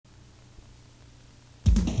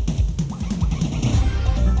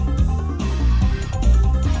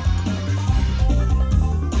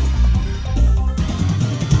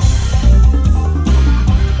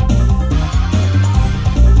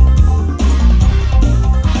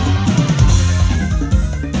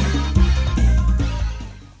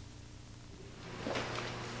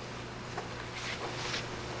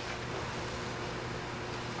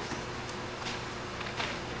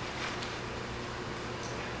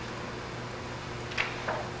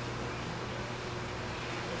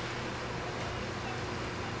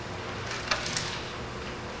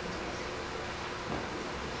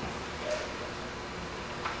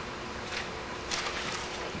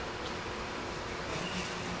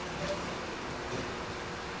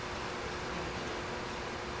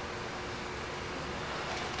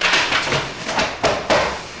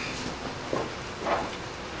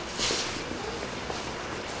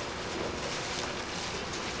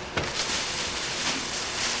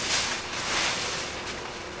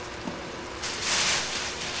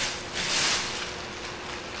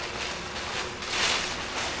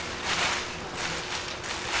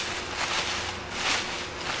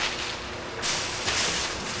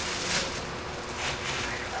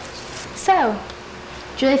so.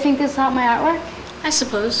 Do you really think this will help my artwork? I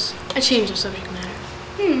suppose. A change of subject matter.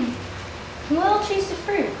 A little taste of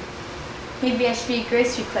fruit. Maybe I should be a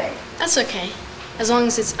grocery clerk. That's okay. As long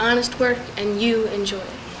as it's honest work and you enjoy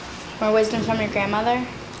it. More wisdom from your grandmother?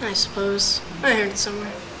 I suppose. I heard it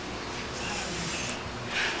somewhere.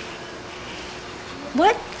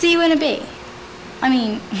 What do you want to be? I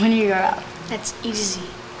mean, when you grow up. That's easy.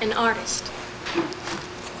 An artist.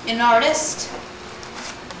 An artist?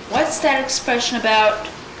 What's that expression about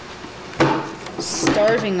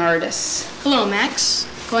starving artists? Hello, Max.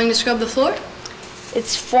 Going to scrub the floor?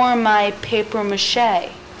 It's for my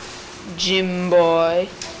papier-mâché, Jim boy.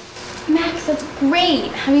 Max, that's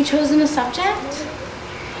great. Have you chosen a subject?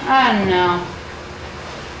 I don't know.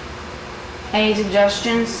 Any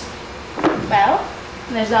suggestions? Well,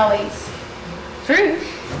 there's always fruit.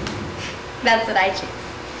 That's what I choose.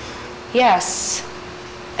 Yes,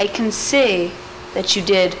 I can see that you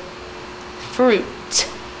did fruit.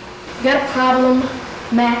 You got a problem,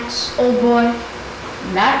 Max, old boy?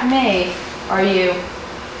 Not me. Are you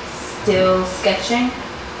still sketching?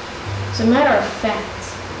 As a matter of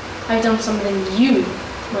fact, I've done something you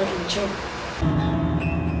might enjoy.